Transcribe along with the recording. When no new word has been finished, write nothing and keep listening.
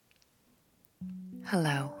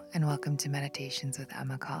Hello, and welcome to Meditations with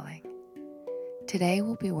Emma Calling. Today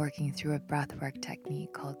we'll be working through a breathwork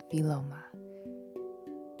technique called Viloma.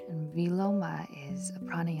 And Viloma is a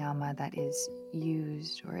pranayama that is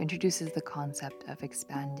used or introduces the concept of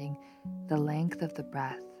expanding the length of the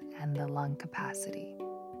breath and the lung capacity.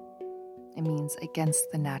 It means against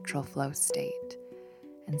the natural flow state.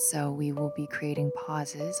 And so we will be creating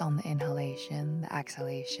pauses on the inhalation, the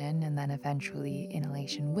exhalation, and then eventually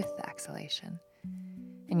inhalation with the exhalation.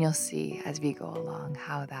 And you'll see as we go along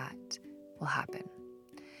how that will happen.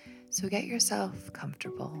 So get yourself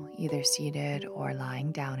comfortable, either seated or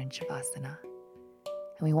lying down in Shavasana.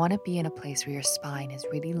 And we want to be in a place where your spine is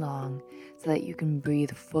really long so that you can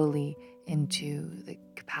breathe fully into the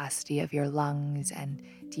capacity of your lungs and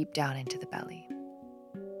deep down into the belly.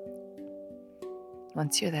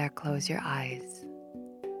 Once you're there, close your eyes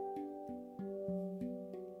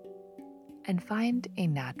and find a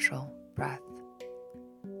natural breath.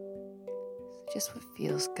 Just what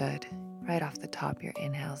feels good right off the top, your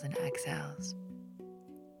inhales and exhales.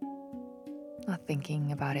 Not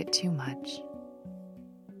thinking about it too much.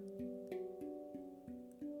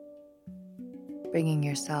 Bringing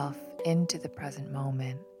yourself into the present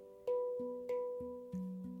moment.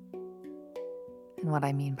 And what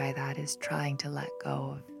I mean by that is trying to let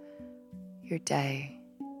go of your day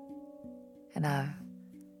and of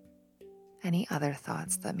any other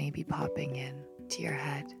thoughts that may be popping in to your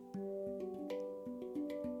head.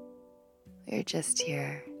 We're just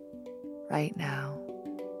here right now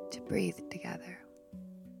to breathe together.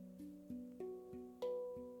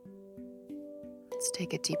 Let's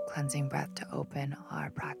take a deep cleansing breath to open our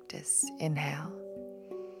practice. Inhale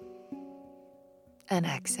and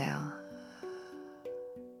exhale.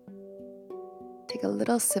 Take a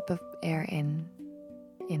little sip of air in.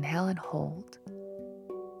 Inhale and hold.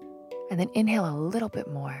 And then inhale a little bit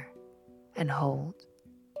more and hold.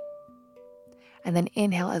 And then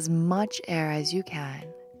inhale as much air as you can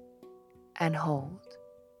and hold.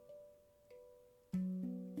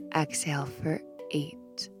 Exhale for 8,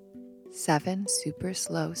 7, super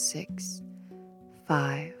slow, 6,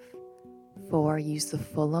 5, 4, use the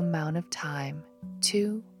full amount of time,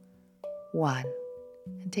 2, 1,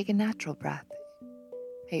 and take a natural breath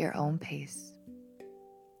at your own pace.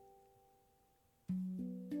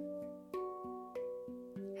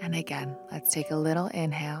 And again, let's take a little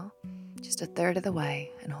inhale. Just a third of the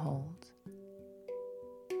way and hold.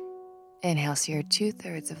 Inhale, so you're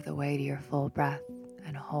 2/3 of the way to your full breath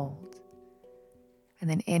and hold. And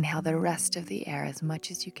then inhale the rest of the air as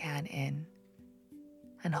much as you can in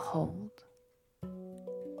and hold.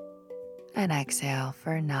 And exhale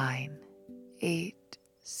for 9, 8,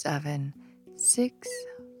 7, 6,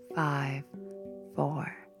 5,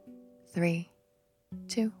 4, 3,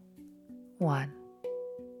 2, 1.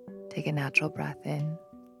 Take a natural breath in.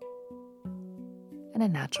 And a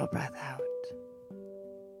natural breath out.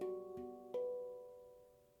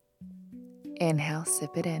 Inhale,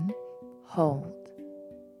 sip it in, hold.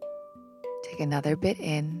 Take another bit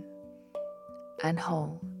in and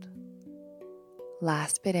hold.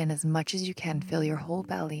 Last bit in as much as you can, fill your whole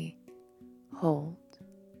belly, hold.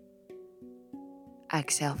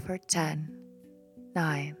 Exhale for 10,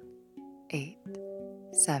 9, 8,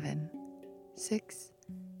 7, 6,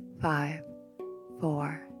 5,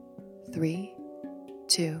 4, 3,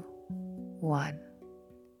 2, 1.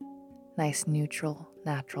 Nice, neutral,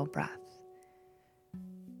 natural breath.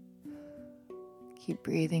 Keep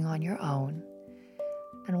breathing on your own,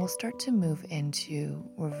 and we'll start to move into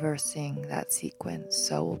reversing that sequence.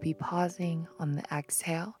 So we'll be pausing on the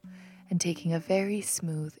exhale and taking a very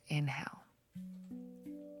smooth inhale.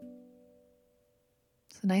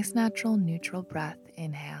 So nice, natural, neutral breath,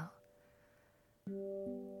 inhale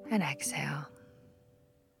and exhale.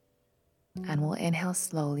 And we'll inhale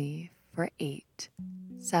slowly for 8,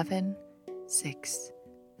 7, 6,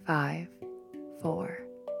 5, 4,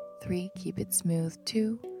 3. Keep it smooth.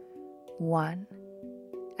 2, 1.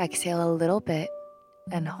 Exhale a little bit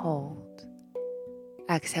and hold.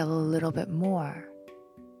 Exhale a little bit more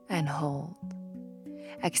and hold.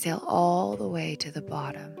 Exhale all the way to the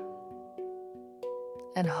bottom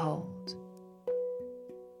and hold.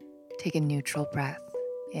 Take a neutral breath.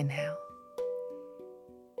 Inhale.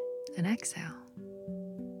 And exhale.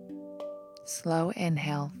 Slow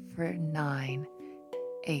inhale for 9,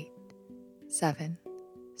 8, 7,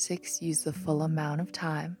 6. Use the full amount of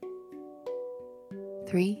time.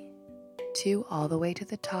 3, 2, all the way to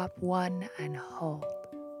the top. 1, and hold.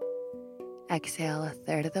 Exhale a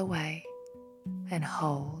third of the way and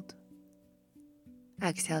hold.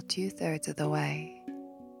 Exhale 2/3 of the way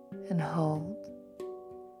and hold.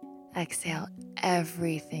 Exhale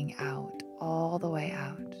everything out, all the way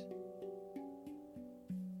out.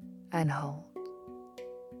 And hold.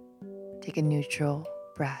 Take a neutral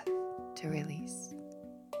breath to release.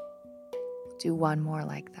 Do one more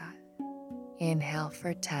like that. Inhale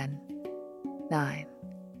for 10, 9,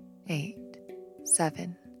 8,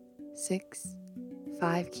 7, 6,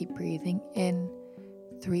 5. Keep breathing in.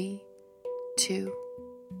 3, 2,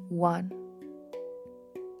 1.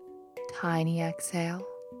 Tiny exhale.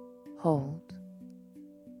 Hold.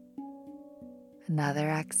 Another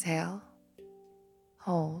exhale.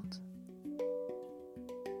 Hold.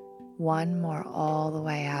 One more all the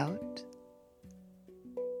way out.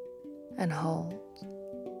 And hold.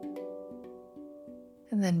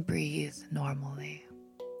 And then breathe normally.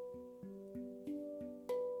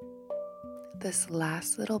 This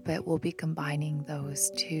last little bit, we'll be combining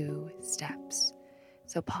those two steps.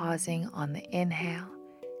 So pausing on the inhale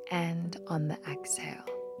and on the exhale.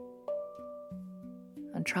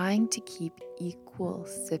 I'm trying to keep equal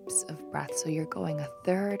sips of breath, so you're going a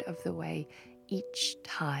third of the way each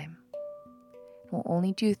time. We'll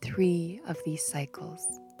only do 3 of these cycles.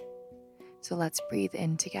 So let's breathe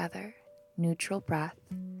in together, neutral breath,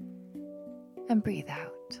 and breathe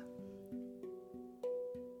out.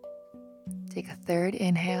 Take a third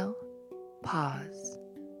inhale, pause.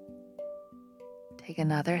 Take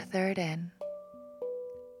another third in,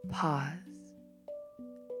 pause.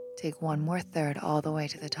 Take one more third all the way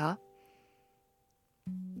to the top,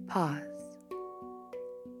 pause.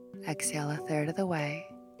 Exhale a third of the way,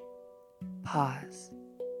 pause.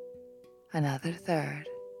 Another third,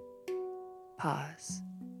 pause.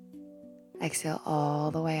 Exhale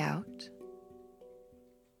all the way out,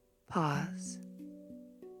 pause.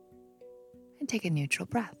 And take a neutral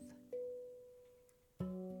breath.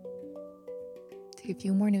 Take a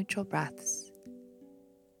few more neutral breaths.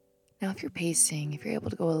 Now if you're pacing, if you're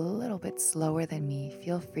able to go a little bit slower than me,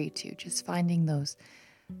 feel free to, just finding those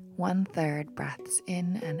 1/3 breaths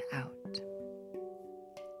in and out.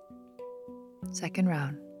 Second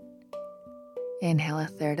round. Inhale a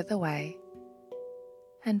third of the way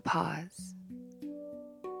and pause.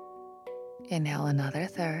 Inhale another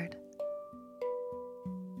third.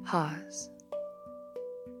 Pause.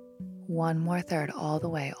 One more third all the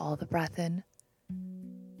way, all the breath in.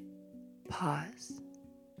 Pause.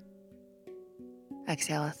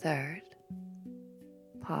 Exhale a third.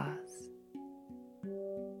 Pause.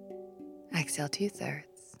 Exhale 2/3.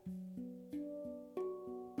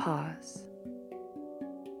 Pause.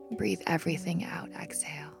 Breathe everything out.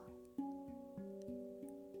 Exhale.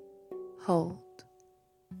 Hold.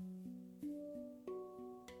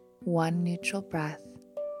 One neutral breath.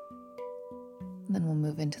 And then we'll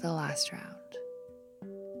move into the last round.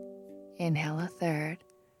 Inhale a third.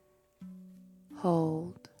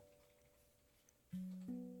 Hold.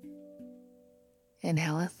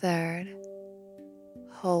 Inhale a third.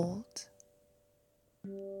 Hold.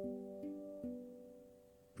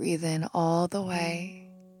 Breathe in all the way.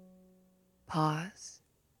 Pause.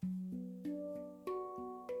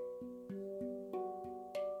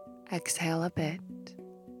 Exhale a bit.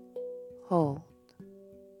 Hold.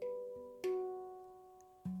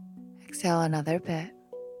 Exhale another bit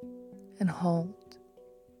and hold.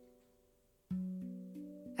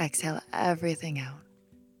 Exhale everything out.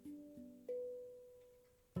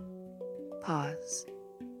 Pause.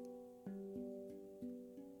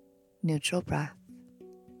 Neutral breath.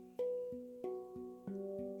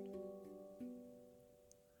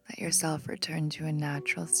 Let yourself return to a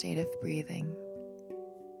natural state of breathing.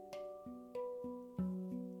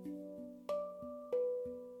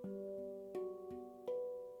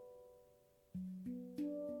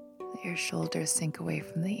 Let your shoulders sink away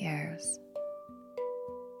from the ears.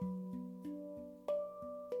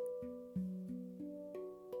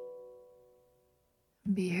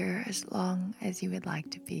 Be here as long as you would like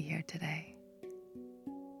to be here today.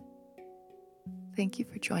 Thank you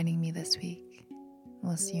for joining me this week.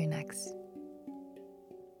 We'll see you next